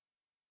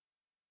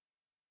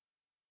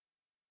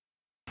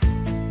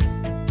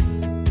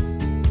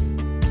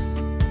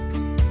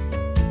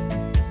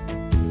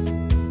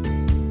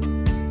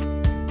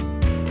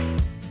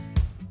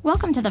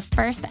Welcome to the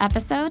first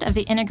episode of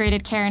the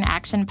Integrated Care in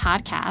Action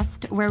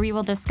podcast, where we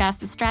will discuss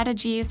the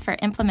strategies for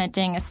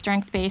implementing a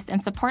strength-based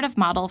and supportive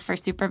model for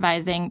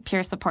supervising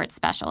peer support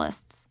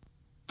specialists.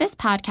 This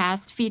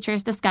podcast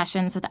features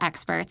discussions with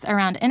experts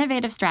around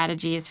innovative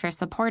strategies for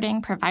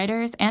supporting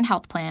providers and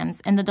health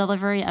plans in the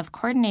delivery of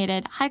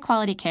coordinated,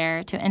 high-quality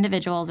care to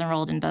individuals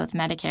enrolled in both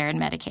Medicare and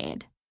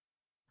Medicaid.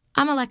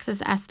 I'm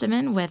Alexis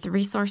Esteman with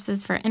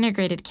Resources for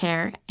Integrated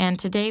Care, and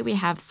today we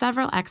have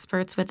several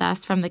experts with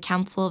us from the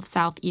Council of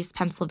Southeast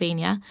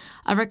Pennsylvania,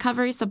 a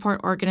recovery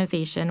support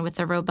organization with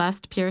a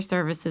robust peer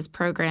services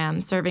program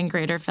serving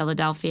Greater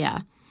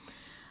Philadelphia.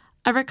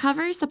 A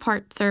recovery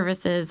support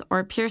services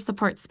or peer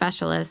support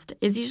specialist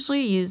is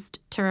usually used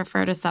to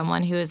refer to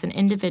someone who is an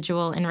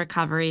individual in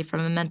recovery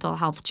from a mental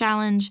health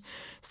challenge,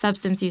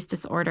 substance use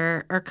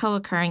disorder, or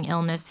co-occurring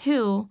illness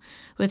who,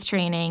 with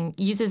training,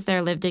 uses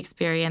their lived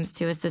experience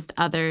to assist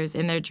others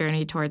in their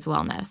journey towards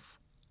wellness.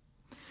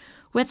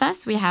 With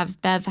us, we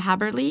have Bev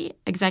Haberle,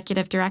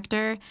 Executive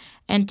Director,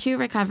 and two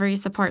recovery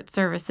support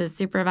services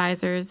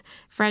supervisors,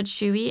 Fred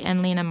Shuey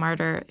and Lena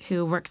Martyr,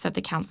 who works at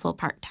the council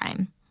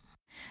part-time.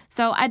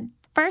 So I'd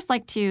first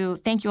like to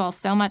thank you all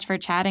so much for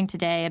chatting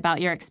today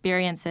about your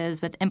experiences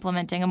with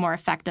implementing a more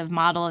effective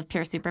model of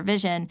peer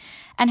supervision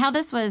and how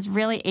this was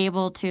really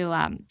able to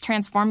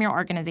transform your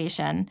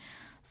organization.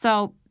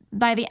 So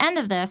by the end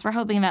of this, we're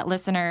hoping that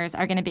listeners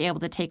are going to be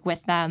able to take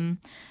with them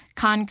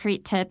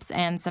concrete tips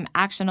and some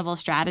actionable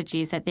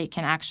strategies that they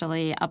can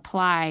actually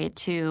apply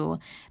to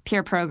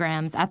peer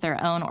programs at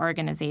their own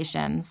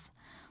organizations.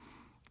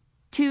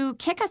 To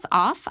kick us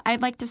off,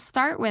 I'd like to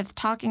start with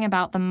talking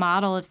about the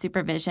model of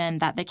supervision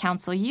that the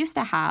council used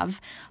to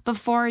have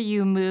before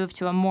you moved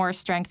to a more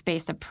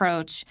strength-based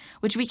approach,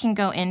 which we can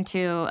go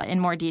into in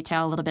more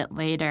detail a little bit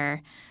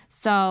later.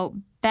 So,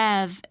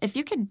 Bev, if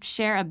you could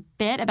share a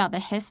bit about the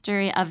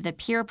history of the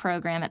peer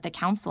program at the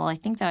council, I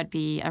think that would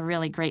be a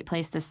really great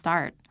place to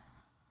start.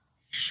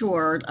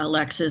 Sure,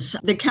 Alexis.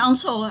 The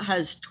council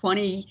has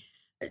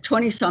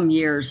 20-some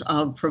years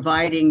of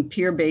providing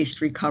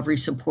peer-based recovery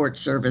support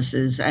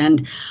services.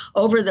 And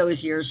over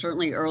those years,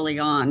 certainly early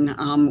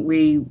on,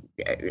 we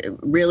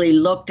really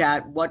looked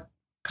at what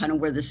kind of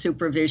were the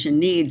supervision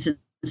needs. And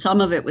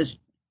some of it was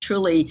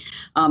truly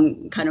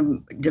kind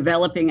of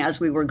developing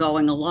as we were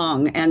going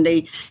along. And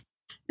the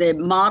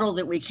model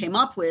that we came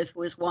up with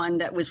was one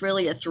that was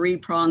really a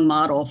three-prong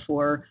model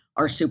for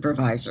our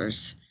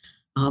supervisors.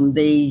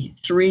 The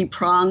three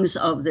prongs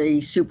of the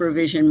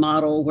supervision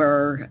model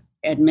were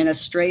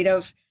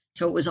administrative.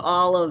 So it was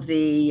all of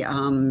the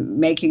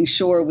making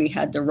sure we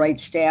had the right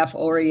staff,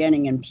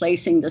 orienting and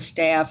placing the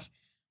staff,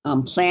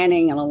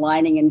 planning and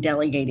aligning and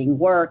delegating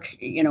work,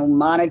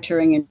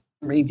 monitoring and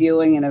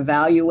reviewing and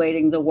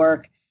evaluating the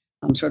work,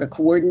 sort of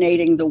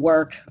coordinating the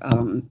work,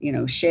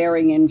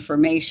 sharing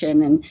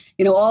information and,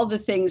 all the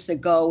things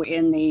that go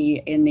in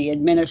the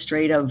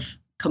administrative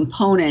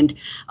component,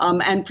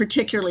 and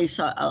particularly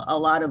a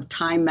lot of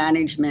time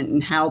management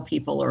and how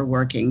people are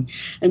working.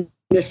 And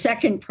the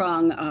second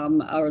prong,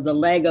 or the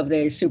leg of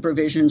the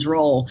supervision's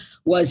role,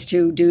 was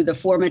to do the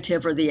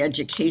formative or the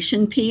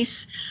education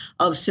piece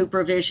of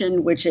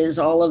supervision, which is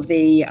all of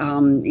the,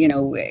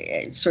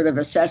 sort of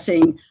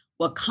assessing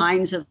what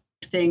kinds of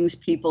things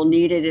people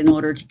needed in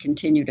order to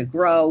continue to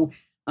grow,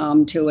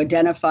 to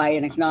identify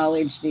and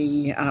acknowledge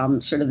the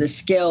sort of the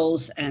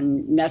skills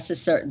and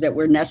that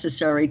were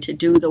necessary to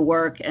do the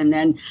work, and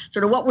then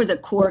sort of what were the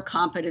core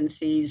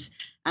competencies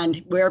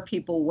and where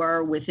people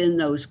were within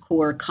those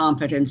core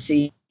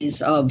competencies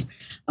of,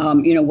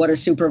 what a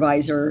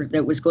supervisor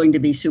that was going to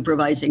be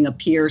supervising a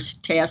peer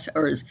task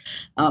or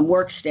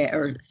work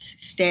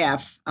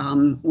staff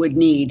would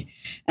need.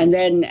 And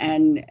then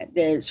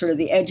the sort of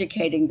the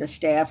educating the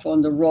staff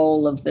on the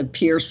role of the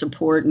peer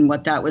support and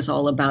what that was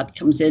all about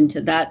comes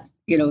into that,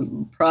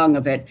 prong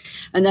of it.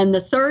 And then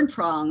the third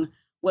prong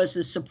was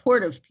the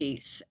supportive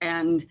piece.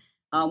 And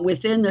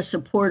within the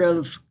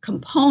supportive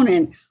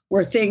component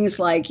were things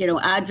like,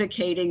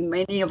 advocating.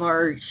 Many of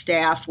our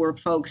staff were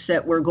folks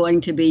that were going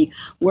to be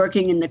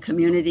working in the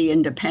community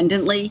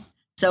independently.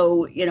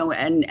 So,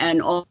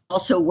 and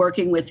also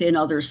working within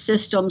other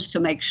systems to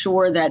make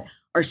sure that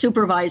our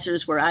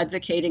supervisors were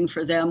advocating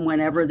for them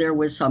whenever there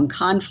was some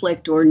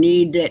conflict or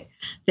need that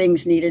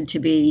things needed to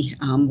be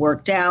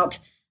worked out,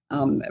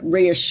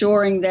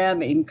 reassuring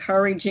them,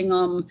 encouraging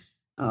them,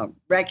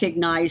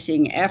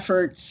 recognizing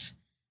efforts,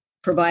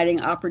 providing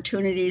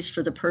opportunities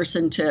for the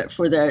person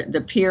for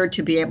the peer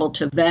to be able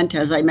to vent.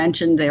 As I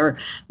mentioned,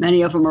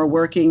 many of them are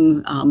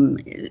working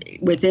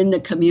within the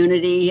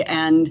community,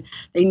 and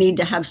they need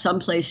to have some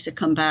place to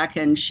come back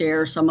and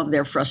share some of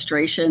their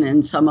frustration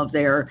and some of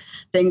their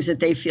things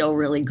that they feel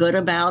really good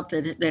about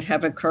that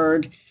have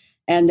occurred.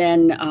 And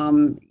then,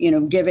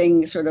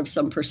 giving sort of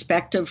some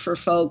perspective for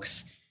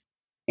folks,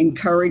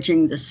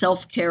 encouraging the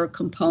self-care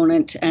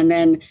component, and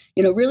then,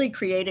 really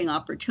creating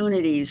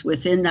opportunities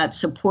within that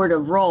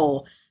supportive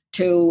role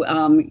to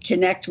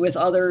connect with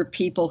other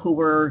people who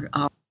were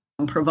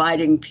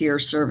providing peer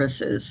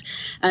services.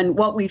 And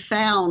what we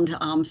found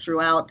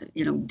throughout,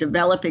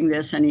 developing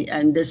this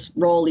and this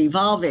role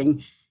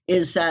evolving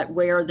is that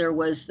where there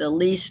was the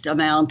least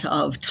amount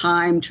of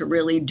time to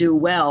really do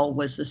well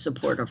was the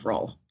supportive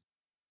role.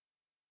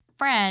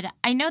 Fred,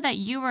 I know that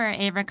you were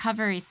a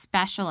recovery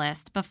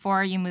specialist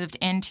before you moved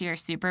into your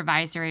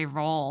supervisory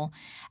role.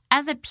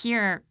 As a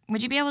peer,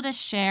 would you be able to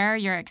share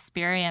your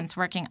experience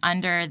working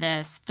under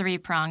this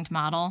three-pronged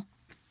model?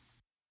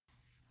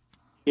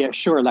 Yeah,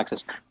 sure,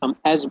 Alexis.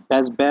 As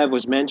Bev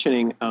was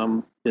mentioning,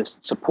 this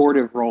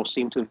supportive role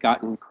seemed to have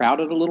gotten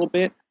crowded a little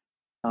bit.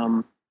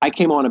 I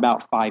came on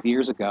about 5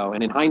 years ago,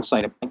 and in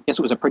hindsight, I guess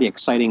it was a pretty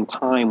exciting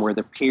time where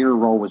the peer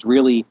role was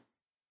really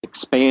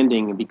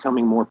expanding and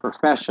becoming more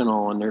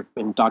professional,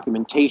 and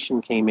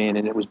documentation came in,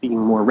 and it was being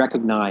more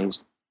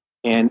recognized.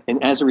 And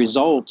as a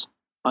result,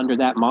 under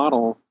that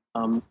model,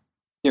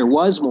 there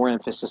was more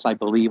emphasis, I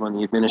believe, on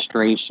the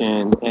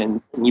administration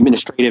and the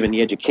administrative and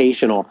the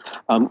educational,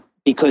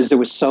 because there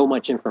was so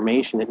much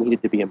information that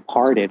needed to be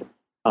imparted.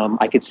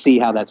 I could see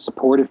how that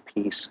supportive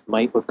piece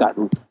might have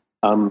gotten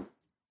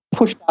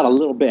pushed out a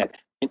little bit.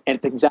 And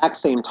at the exact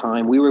same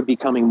time, we were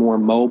becoming more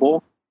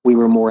mobile. We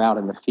were more out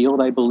in the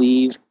field, I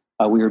believe.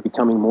 We were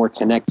becoming more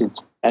connected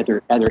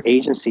to other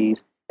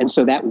agencies. And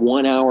so that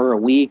 1 hour a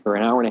week or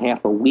an hour and a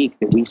half a week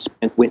that we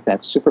spent with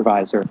that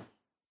supervisor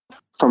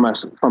from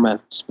a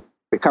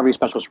recovery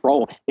specialist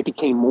role, it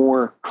became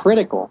more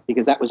critical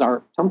because that was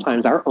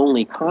sometimes our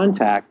only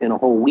contact in a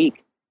whole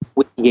week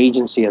with the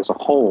agency as a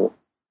whole.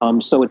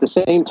 So at the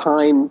same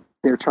time,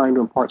 they're trying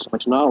to impart so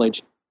much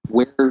knowledge,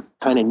 we're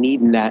kind of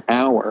needing that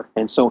hour.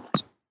 And so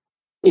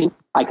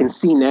I can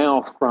see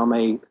now from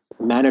a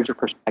manager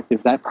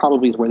perspective, that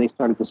probably is where they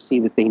started to see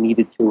that they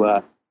needed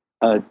to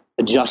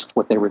adjust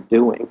what they were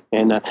doing.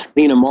 And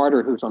Nina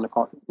Martyr, who's on the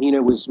call,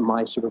 Nina was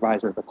my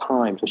supervisor at the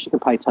time, so she can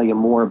probably tell you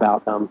more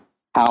about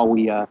how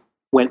we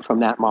went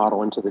from that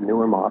model into the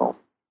newer model.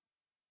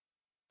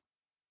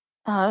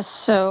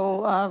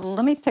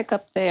 Let me pick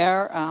up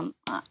there.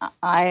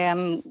 I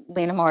am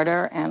Lena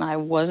Martyr, and I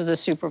was the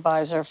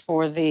supervisor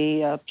for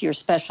the peer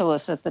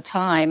specialists at the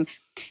time.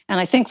 And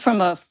I think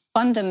from a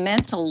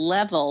fundamental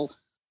level,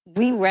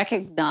 we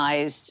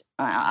recognized,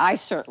 I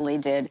certainly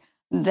did,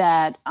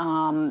 that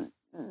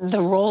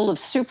the role of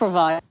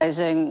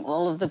supervising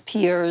all of the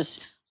peers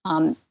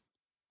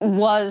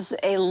was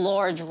a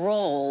large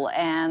role.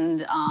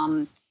 And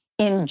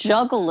in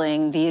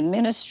juggling the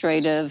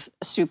administrative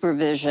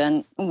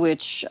supervision,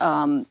 which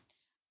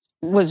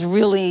was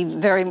really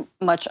very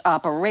much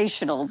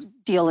operational,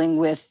 dealing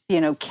with,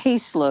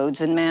 caseloads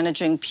and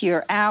managing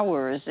peer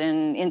hours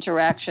and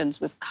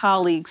interactions with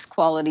colleagues,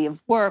 quality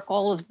of work,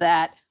 all of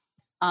that.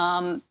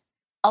 A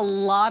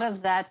lot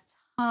of that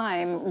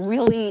time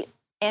really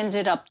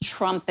ended up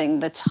trumping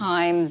the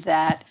time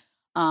that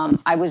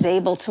I was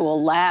able to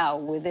allow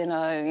within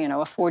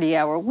a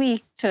 40-hour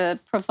week to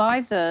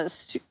provide the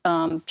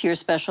peer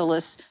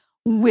specialists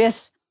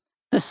with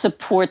the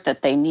support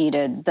that they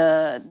needed,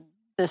 the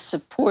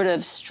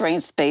supportive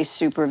strength-based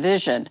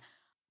supervision.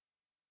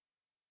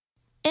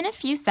 In a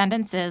few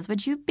sentences,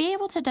 would you be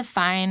able to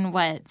define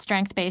what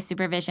strength-based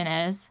supervision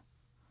is?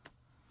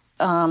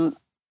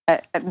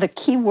 The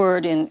key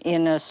word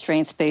in a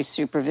strength-based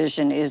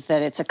supervision is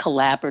that it's a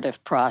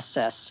collaborative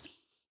process.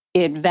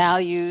 It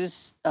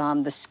values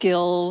the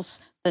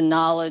skills, the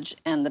knowledge,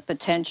 and the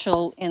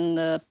potential in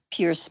the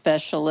peer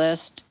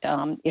specialist.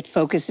 It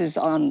focuses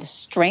on the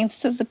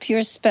strengths of the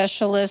peer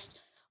specialist,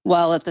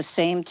 while at the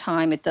same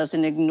time it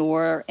doesn't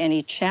ignore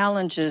any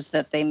challenges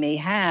that they may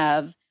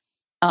have.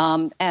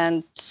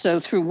 And so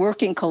through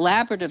working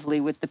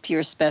collaboratively with the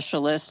peer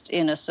specialist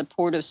in a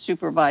supportive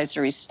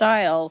supervisory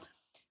style,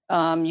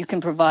 you can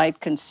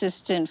provide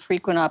consistent,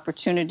 frequent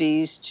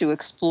opportunities to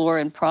explore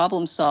and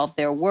problem solve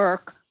their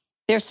work,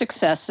 their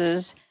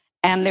successes,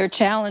 and their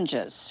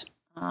challenges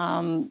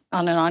on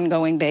an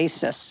ongoing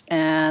basis.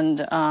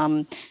 And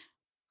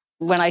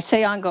when I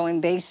say ongoing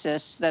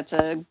basis, that's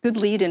a good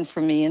lead-in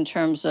for me in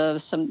terms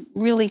of some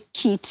really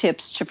key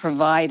tips to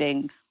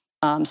providing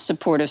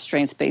supportive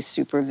strengths-based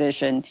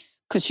supervision,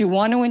 because you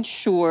want to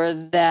ensure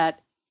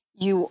that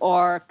you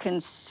are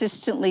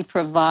consistently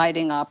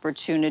providing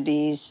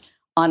opportunities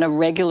on a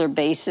regular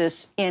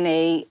basis in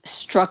a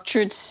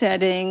structured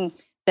setting,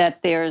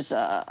 that there's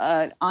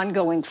an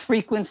ongoing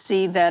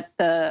frequency, that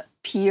the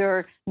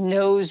peer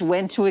knows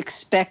when to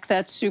expect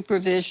that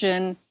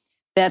supervision,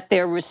 that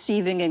they're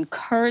receiving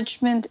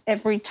encouragement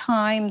every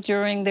time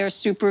during their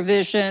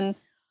supervision,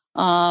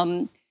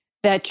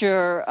 that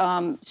your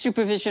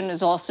supervision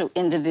is also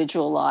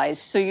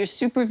individualized. So your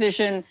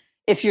supervision,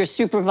 if you're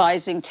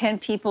supervising 10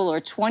 people or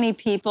 20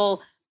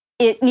 people,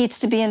 it needs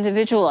to be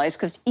individualized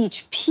because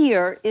each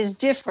peer is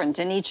different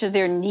and each of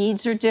their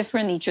needs are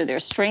different, each of their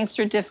strengths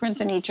are different,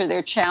 and each of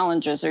their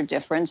challenges are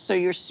different. So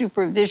your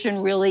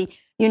supervision really,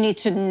 you need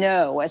to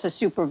know as a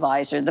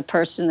supervisor, the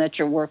person that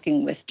you're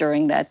working with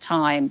during that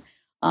time.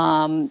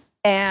 And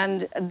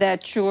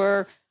that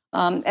you're,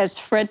 as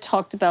Fred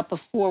talked about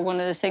before, one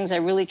of the things I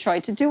really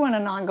tried to do on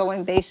an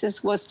ongoing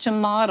basis was to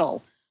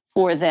model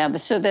for them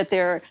so that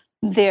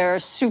their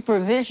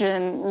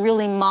supervision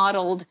really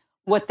modeled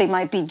what they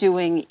might be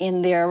doing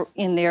in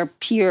their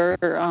peer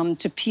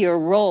to peer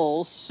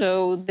roles.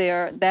 So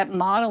that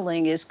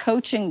modeling is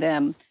coaching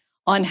them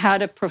on how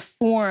to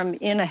perform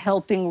in a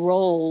helping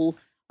role,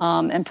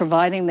 and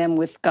providing them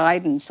with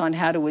guidance on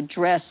how to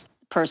address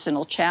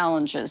personal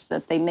challenges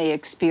that they may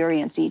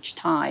experience each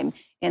time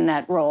in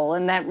that role.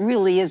 And that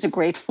really is a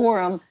great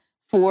forum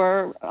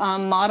for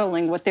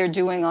modeling what they're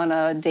doing on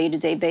a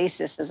day-to-day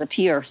basis as a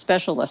peer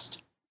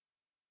specialist.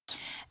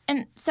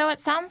 And so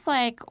it sounds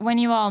like when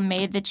you all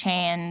made the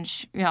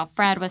change,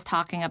 Fred was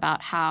talking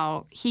about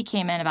how he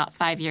came in about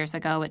 5 years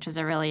ago, which was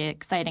a really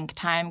exciting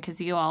time because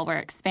you all were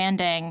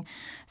expanding.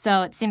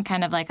 So it seemed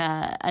kind of like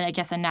a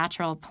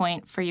natural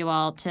point for you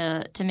all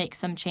to make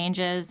some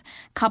changes,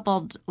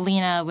 coupled,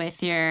 Lena,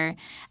 with your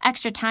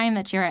extra time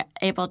that you're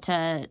able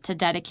to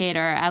dedicate,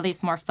 or at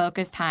least more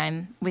focused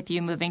time with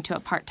you moving to a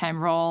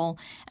part-time role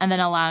and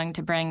then allowing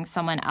to bring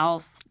someone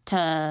else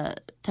to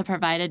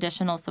provide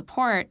additional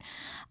support.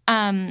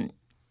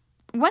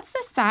 What's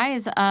the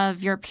size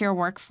of your peer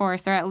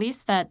workforce, or at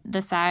least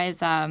the size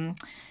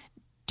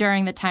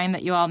during the time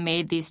that you all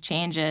made these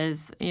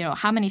changes?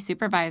 How many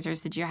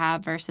supervisors did you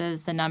have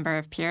versus the number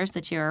of peers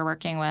that you were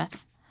working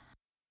with?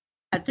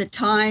 At the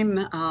time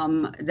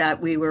that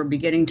we were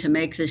beginning to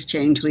make this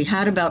change, we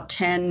had about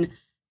 10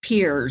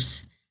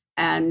 peers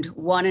and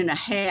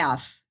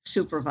 1.5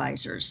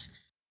 supervisors.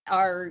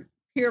 Our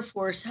peer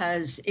force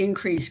has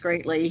increased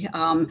greatly.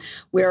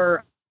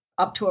 We're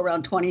up to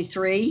around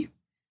 23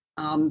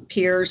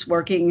 peers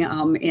working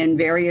in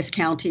various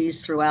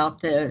counties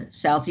throughout the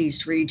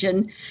Southeast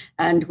region,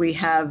 and we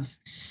have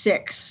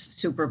 6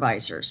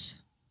 supervisors.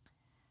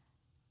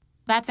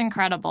 That's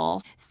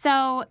incredible.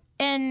 So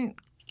in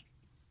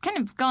kind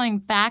of going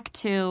back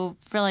to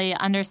really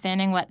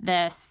understanding what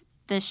this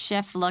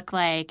shift looked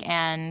like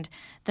and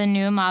the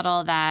new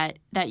model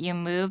that you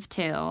moved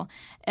to,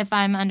 if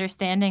I'm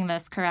understanding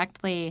this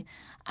correctly,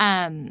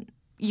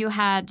 you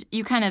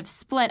kind of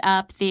split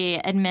up the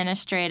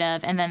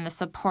administrative and then the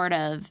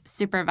supportive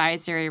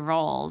supervisory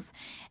roles.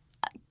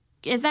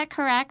 Is that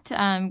correct?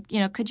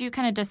 Could you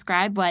kind of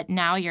describe what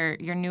now your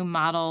new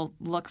model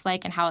looks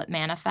like and how it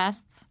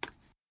manifests?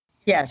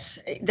 Yes,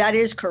 that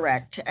is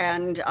correct.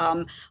 And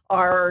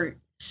our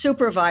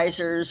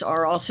supervisors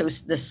are also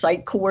the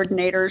site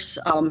coordinators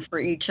for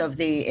each of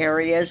the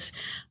areas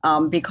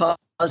because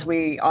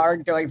we are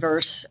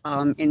diverse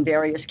in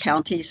various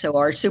counties. So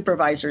our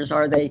supervisors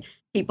are the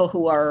people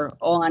who are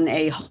on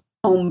a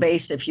home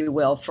base, if you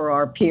will, for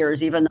our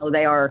peers, even though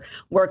they are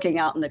working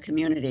out in the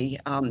community.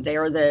 They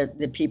are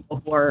the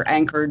people who are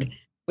anchored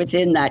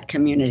within that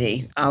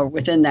community,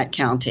 within that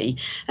county.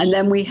 And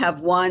then we have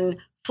one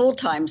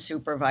full-time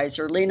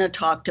supervisor. Lena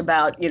talked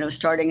about,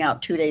 starting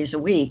out 2 days a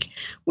week.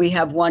 We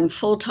have one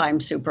full-time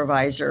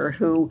supervisor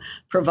who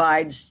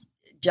provides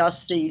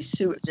just the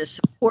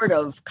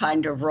supportive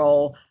kind of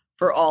role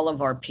for all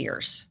of our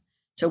peers.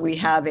 So we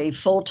have a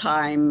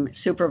full-time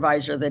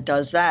supervisor that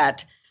does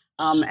that.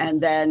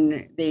 And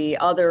then the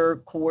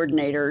other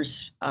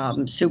coordinators,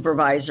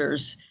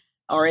 supervisors,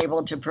 are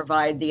able to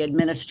provide the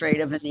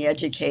administrative and the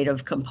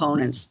educative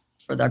components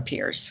for their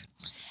peers.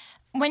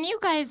 When you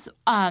guys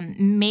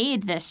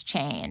made this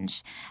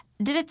change,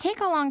 did it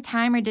take a long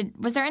time, or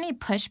was there any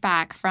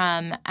pushback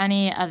from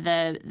any of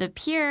the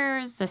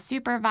peers, the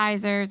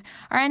supervisors,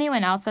 or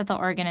anyone else at the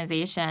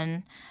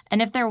organization?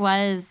 And if there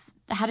was,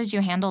 how did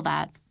you handle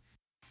that?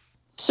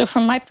 So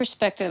from my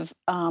perspective,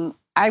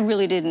 I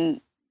really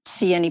didn't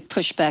see any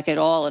pushback at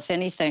all. If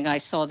anything, I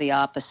saw the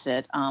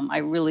opposite. I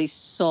really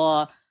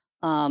saw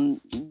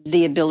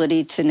the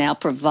ability to now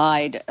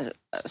provide a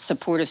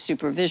supportive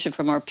supervision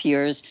from our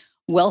peers,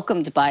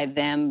 welcomed by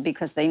them,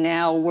 because they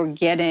now were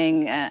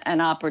getting an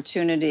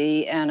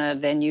opportunity and a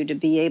venue to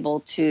be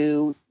able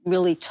to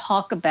really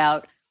talk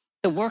about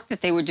the work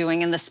that they were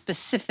doing and the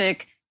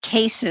specific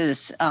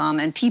cases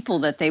and people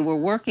that they were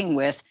working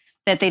with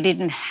that they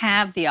didn't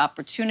have the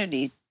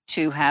opportunity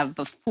to have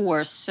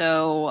before.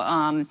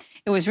 So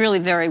it was really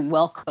very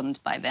welcomed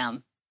by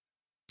them.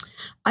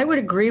 I would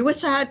agree with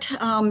that.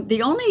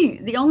 The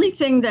only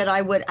thing that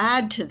I would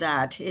add to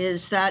that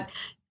is that,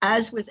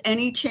 as with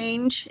any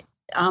change,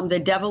 the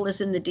devil is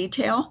in the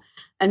detail.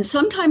 And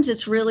sometimes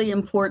it's really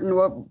important.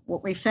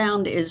 What we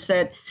found is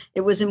that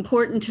it was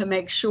important to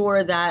make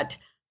sure that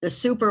the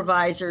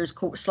supervisors /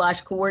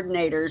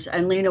 coordinators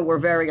and Lena were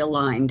very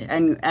aligned,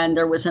 and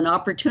there was an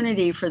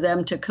opportunity for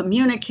them to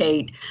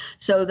communicate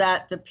so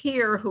that the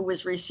peer who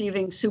was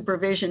receiving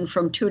supervision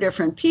from 2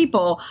 different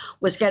people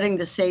was getting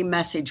the same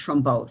message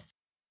from both.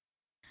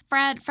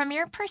 Fred, from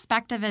your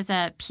perspective as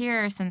a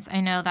peer, since I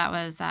know that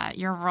was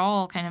your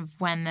role kind of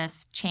when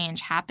this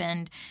change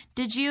happened,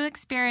 did you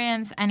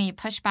experience any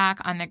pushback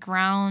on the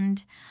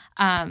ground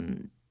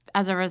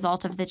as a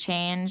result of the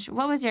change?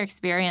 What was your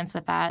experience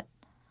with that?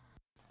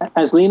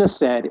 As Lena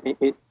said,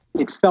 it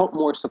felt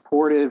more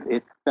supportive.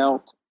 It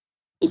felt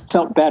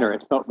better.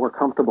 It felt more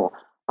comfortable.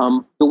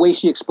 The way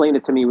she explained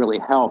it to me really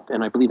helped,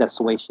 and I believe that's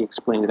the way she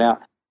explained it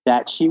out,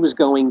 that she was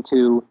going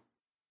to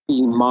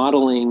be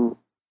modeling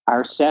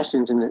our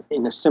sessions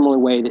in a similar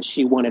way that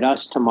she wanted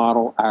us to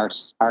model our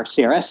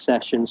CRS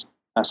sessions,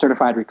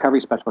 Certified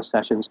Recovery Specialist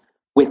sessions,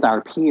 with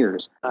our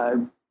peers.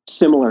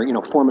 Similar,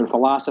 form and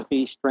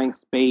philosophy,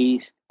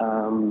 strengths-based,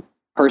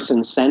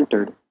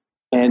 person-centered,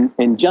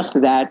 and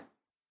just that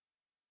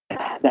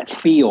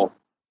feel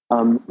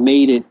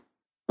made it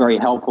very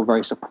helpful,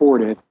 very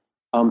supportive,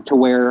 to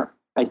where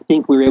I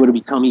think we were able to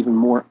become even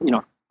more.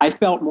 I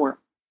felt more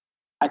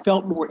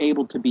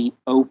able to be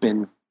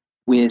open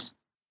with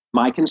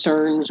my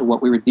concerns,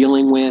 what we were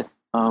dealing with,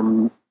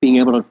 being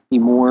able to be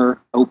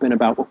more open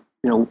about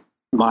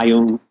my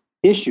own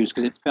issues,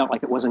 because it felt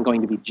like it wasn't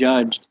going to be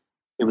judged.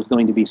 It was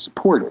going to be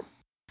supported.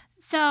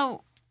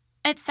 So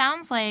it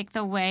sounds like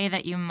the way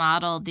that you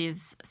modeled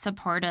these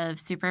supportive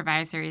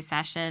supervisory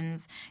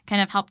sessions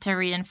kind of helped to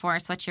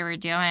reinforce what you were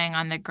doing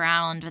on the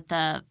ground with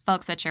the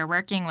folks that you're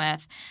working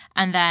with.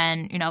 And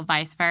then,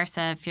 vice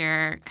versa, if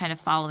you're kind of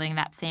following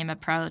that same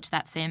approach,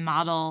 that same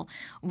model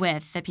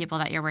with the people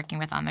that you're working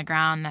with on the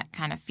ground, that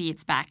kind of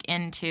feeds back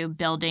into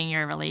building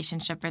your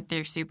relationship with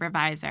your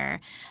supervisor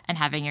and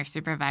having your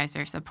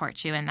supervisor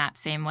support you in that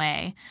same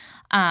way.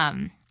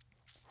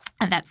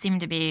 And that seemed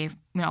to be,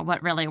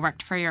 what really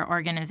worked for your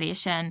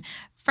organization.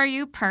 For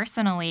you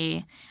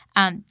personally,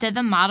 did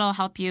the model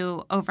help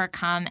you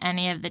overcome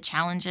any of the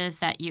challenges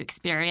that you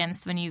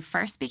experienced when you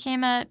first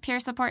became a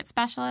peer support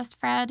specialist,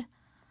 Fred?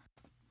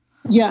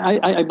 Yeah,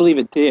 I believe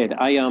it did.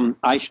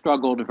 I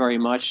struggled very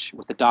much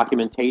with the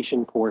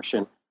documentation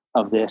portion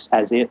of this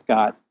as it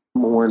got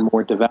more and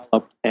more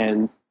developed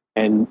and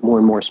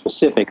more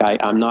specific.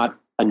 I'm not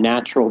a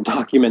natural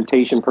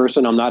documentation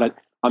person. I'm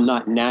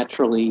not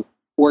naturally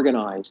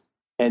organized.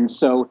 And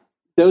so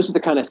those are the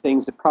kind of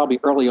things that probably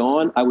early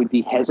on I would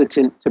be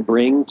hesitant to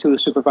bring to a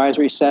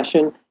supervisory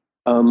session.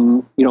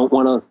 You don't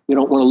want to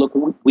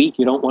look weak.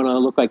 You don't want to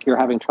look like you're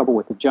having trouble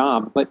with the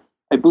job. But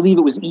I believe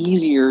it was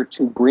easier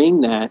to bring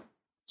that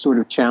sort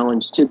of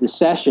challenge to the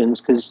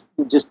sessions because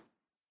you just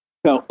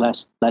felt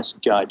less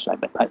judged.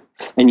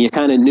 And you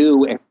kind of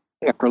knew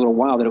after a little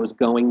while that it was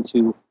going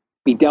to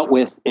be dealt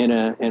with in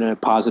a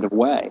positive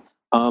way.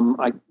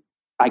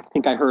 I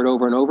think I heard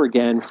over and over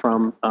again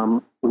from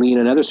Lean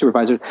and other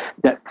supervisors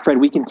that, Fred,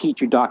 we can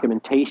teach you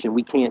documentation.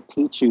 We can't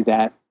teach you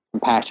that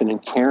compassion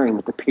and caring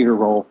that the peer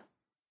role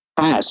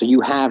has. So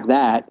you have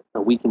that.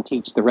 We can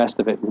teach the rest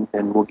of it,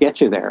 and we'll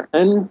get you there.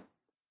 And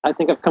I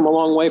think I've come a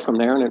long way from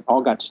there, and it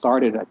all got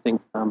started, I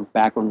think,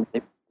 back when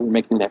we were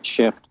making that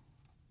shift.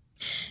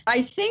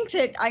 I think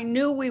that I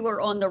knew we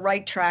were on the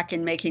right track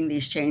in making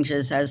these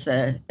changes as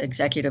the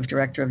executive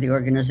director of the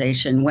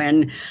organization.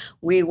 When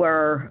we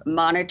were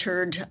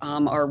monitored,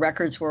 our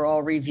records were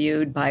all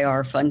reviewed by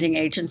our funding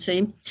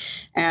agency.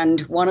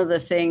 And one of the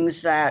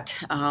things that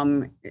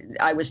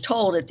I was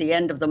told at the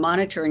end of the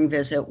monitoring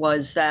visit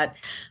was that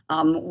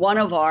one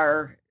of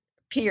our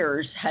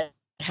peers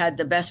had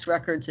the best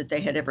records that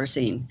they had ever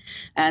seen,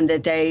 and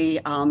that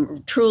they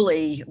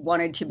truly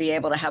wanted to be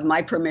able to have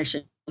my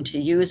permission to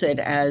use it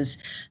as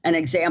an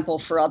example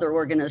for other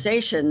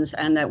organizations,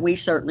 and that we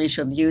certainly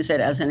should use it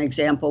as an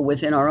example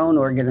within our own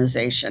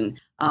organization.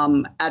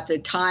 At the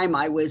time,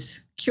 I was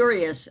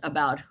curious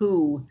about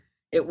who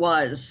it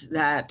was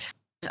that,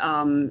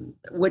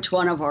 which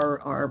one of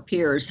our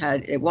peers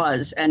it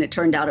was, and it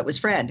turned out it was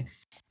Fred.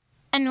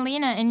 And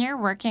Lena, in your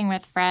working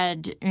with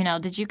Fred,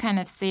 did you kind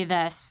of see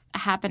this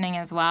happening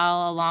as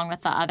well, along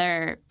with the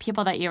other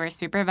people that you were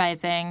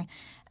supervising?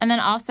 And then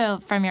also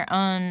from your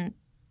own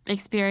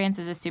experience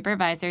as a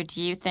supervisor,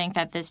 do you think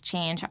that this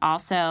change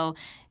also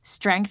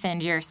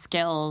strengthened your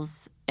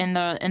skills in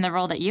the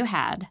role that you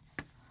had?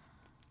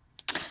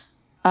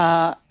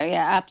 Yeah,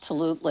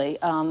 absolutely.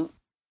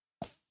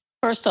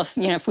 First off,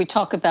 if we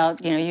talk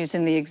about,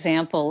 using the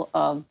example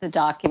of the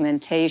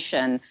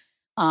documentation,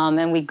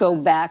 and we go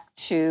back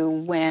to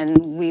when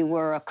we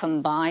were a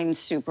combined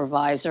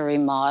supervisory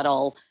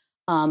model,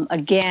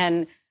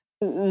 again,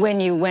 when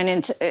you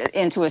went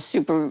into a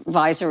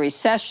supervisory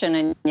session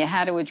and you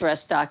had to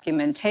address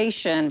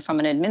documentation from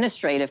an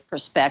administrative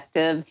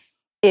perspective,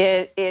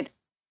 it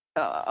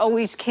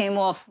always came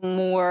off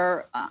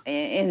more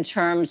in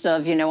terms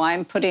of,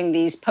 I'm putting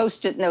these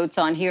Post-it notes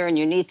on here and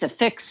you need to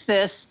fix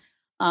this.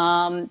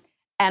 And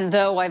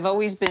though I've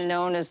always been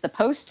known as the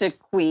Post-it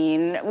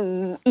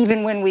queen,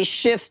 even when we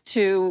shift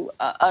to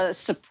a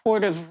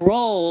supportive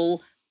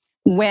role,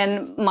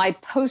 when my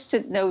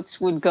Post-it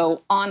notes would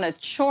go on a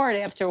chart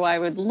after I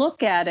would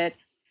look at it,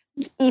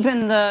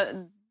 even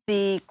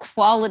the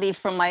quality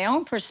from my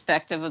own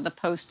perspective of the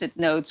Post-it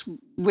notes,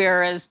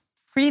 whereas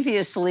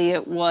previously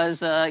it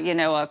was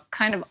a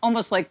kind of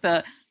almost like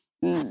the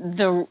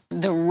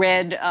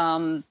red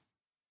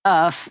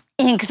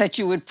ink that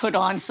you would put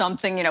on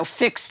something,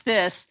 fix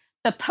this.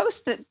 The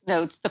Post-it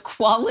notes, the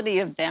quality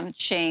of them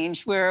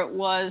changed, where it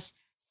was,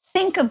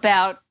 think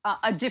about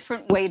a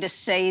different way to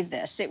say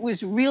this. It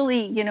was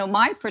really,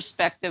 my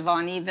perspective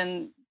on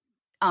even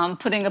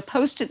putting a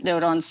Post-it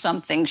note on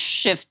something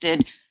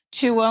shifted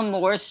to a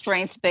more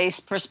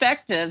strength-based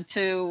perspective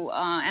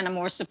and a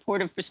more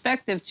supportive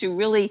perspective to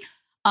really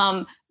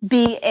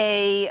be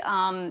a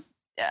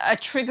a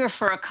trigger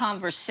for a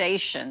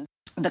conversation.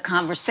 The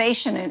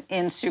conversation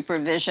in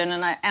supervision,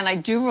 and I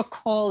do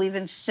recall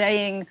even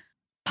saying,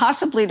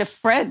 possibly to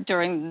Fred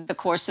during the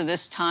course of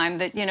this time,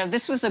 that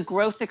this was a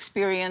growth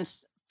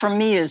experience for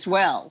me as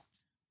well,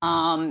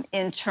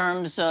 in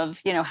terms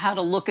of how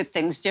to look at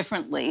things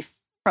differently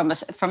from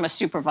a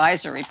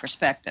supervisory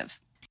perspective.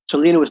 So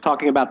Lena was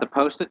talking about the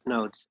Post-it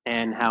notes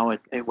and how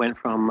it went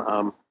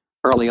from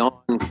early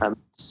on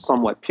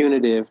somewhat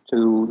punitive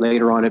to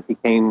later on it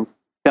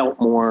felt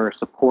more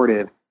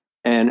supportive.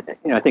 And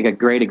I think a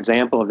great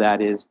example of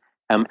that is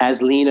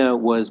as Lena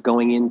was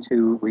going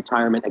into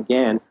retirement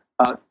again,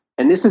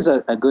 and this is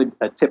a good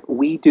tip.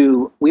 We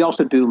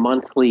also do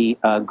monthly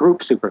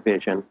group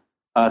supervision,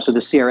 so the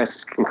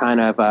CRS can kind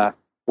of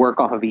work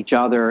off of each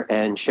other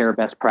and share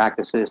best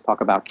practices, talk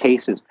about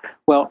cases.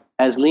 Well,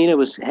 as Lena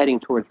was heading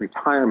towards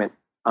retirement,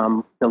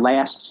 the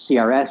last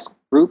CRS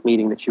group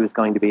meeting that she was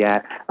going to be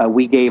at,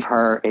 we gave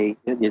her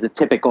the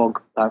typical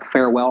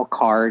farewell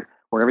card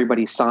where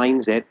everybody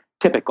signs it.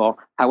 Typical.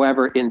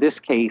 However, in this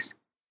case,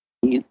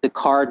 the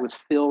card was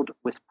filled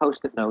with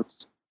Post-it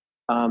notes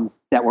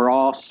that were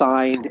all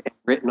signed and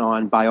written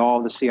on by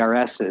all the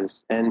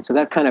CRSs. And so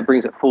that kind of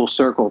brings it full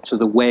circle to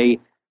the way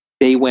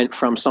they went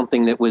from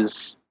something that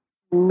was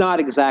not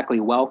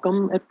exactly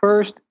welcome at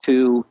first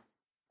to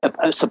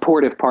a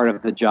supportive part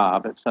of the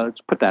job. And so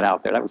let's put that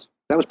out there.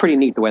 That was pretty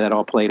neat the way that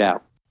all played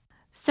out.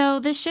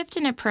 So this shift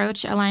in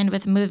approach aligned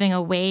with moving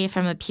away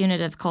from a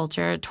punitive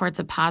culture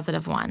towards a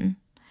positive one.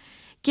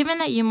 Given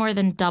that you more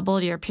than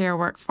doubled your peer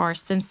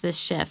workforce since this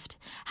shift,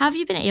 how have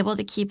you been able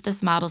to keep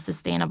this model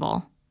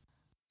sustainable?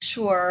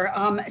 Sure.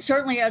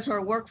 Certainly as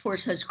our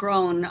workforce has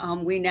grown,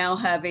 we now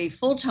have a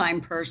full-time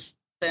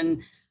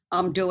person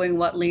doing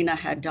what Lena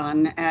had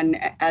done and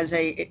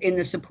in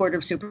the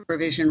supportive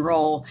supervision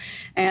role,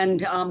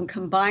 and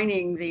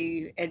combining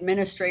the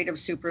administrative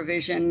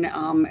supervision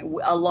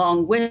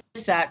along with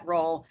that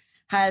role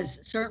has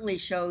certainly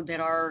showed that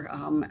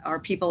our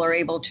people are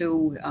able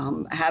to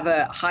have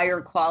a higher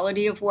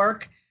quality of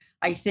work.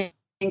 I think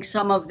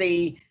some of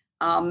the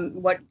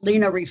what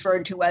Lena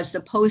referred to as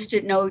the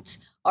Post-it notes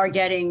are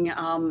getting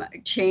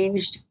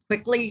changed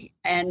quickly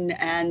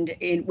and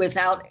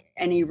without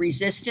any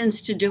resistance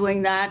to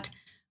doing that.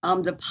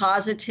 The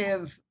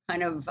positive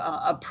kind of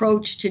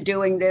approach to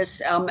doing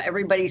this,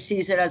 everybody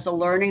sees it as a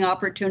learning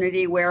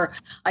opportunity, where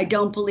I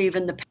don't believe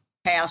in the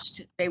past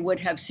they would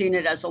have seen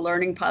it as a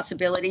learning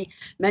possibility.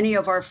 Many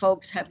of our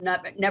folks have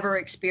never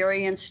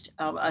experienced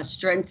a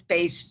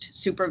strength-based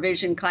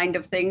supervision kind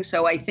of thing.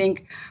 So I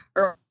think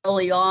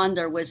early on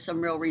there was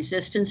some real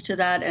resistance to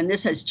that, and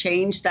this has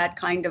changed that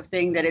kind of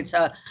thing, that it's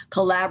a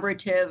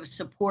collaborative,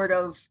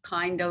 supportive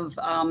kind of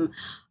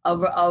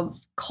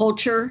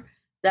culture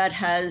that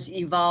has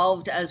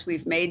evolved as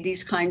we've made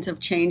these kinds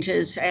of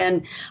changes.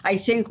 And I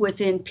think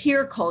within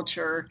peer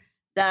culture,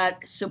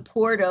 that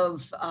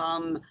supportive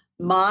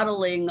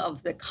modeling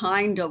of the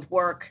kind of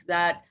work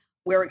that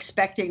we're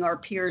expecting our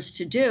peers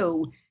to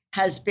do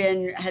has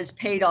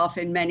paid off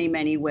in many,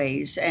 many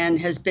ways and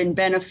has been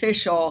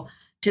beneficial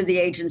to the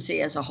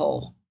agency as a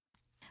whole.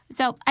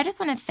 So I just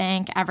want to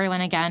thank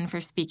everyone again for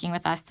speaking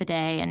with us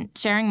today and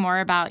sharing more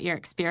about your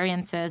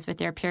experiences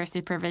with your peer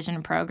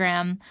supervision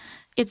program.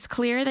 It's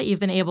clear that you've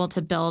been able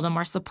to build a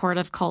more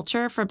supportive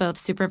culture for both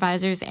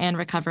supervisors and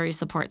recovery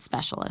support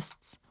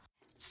specialists.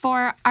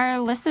 For our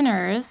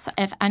listeners,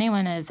 if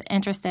anyone is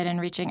interested in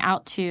reaching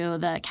out to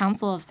the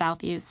Council of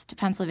Southeast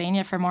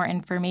Pennsylvania for more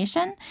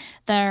information,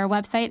 their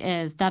website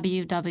is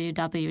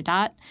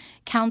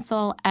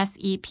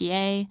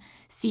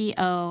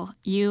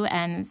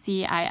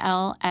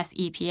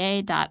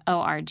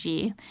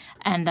www.councilsepa.org,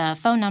 and the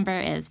phone number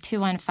is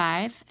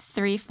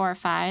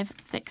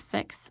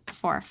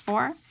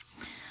 215-345-6644.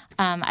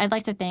 I'd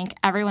like to thank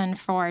everyone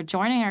for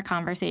joining our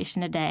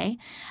conversation today.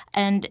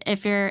 And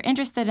if you're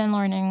interested in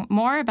learning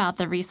more about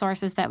the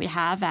resources that we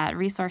have at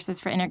Resources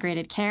for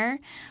Integrated Care,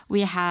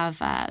 we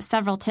have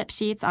several tip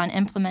sheets on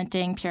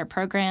implementing peer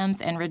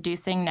programs and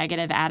reducing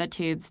negative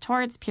attitudes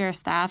towards peer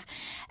staff,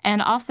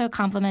 and also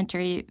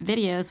complimentary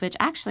videos, which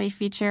actually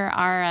feature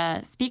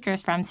our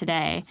speakers from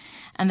today.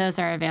 And those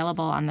are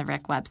available on the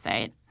RIC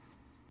website.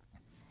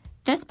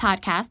 This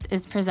podcast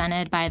is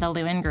presented by the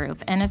Lewin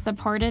Group and is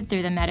supported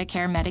through the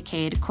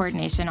Medicare-Medicaid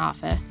Coordination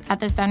Office at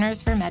the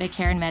Centers for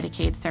Medicare and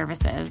Medicaid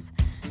Services.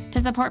 To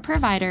support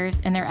providers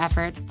in their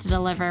efforts to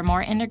deliver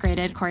more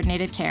integrated,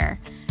 coordinated care,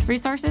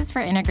 Resources for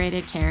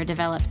Integrated Care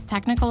develops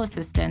technical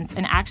assistance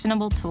and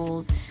actionable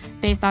tools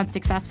based on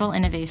successful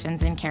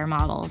innovations in care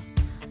models.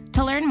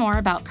 To learn more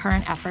about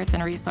current efforts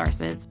and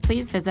resources,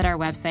 please visit our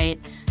website,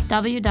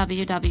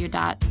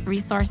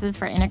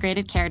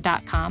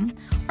 www.resourcesforintegratedcare.com,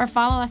 or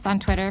follow us on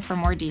Twitter for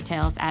more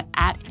details at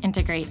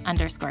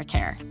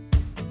 @integrate_care.